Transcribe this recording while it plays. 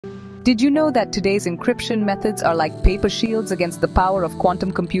Did you know that today's encryption methods are like paper shields against the power of quantum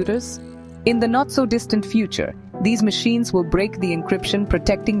computers? In the not-so-distant future, these machines will break the encryption,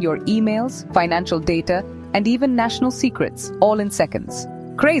 protecting your emails, financial data, and even national secrets, all in seconds.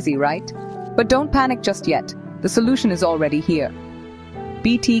 Crazy, right? But don't panic just yet. The solution is already here.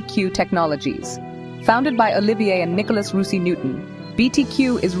 BTQ Technologies. Founded by Olivier and Nicolas Roussy Newton,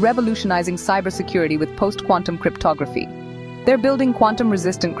 BTQ is revolutionizing cybersecurity with post-quantum cryptography. They're building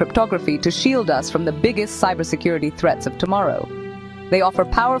quantum-resistant cryptography to shield us from the biggest cybersecurity threats of tomorrow. They offer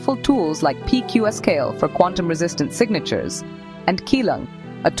powerful tools like PQScale for quantum-resistant signatures and QPoW,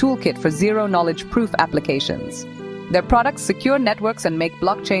 a toolkit for zero-knowledge proof applications. Their products secure networks and make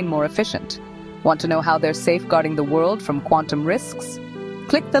blockchain more efficient. Want to know how they're safeguarding the world from quantum risks?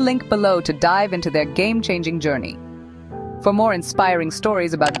 Click the link below to dive into their game-changing journey. For more inspiring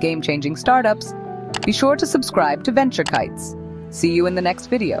stories about game-changing startups, be sure to subscribe to Venture Kites. See you in the next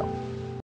video.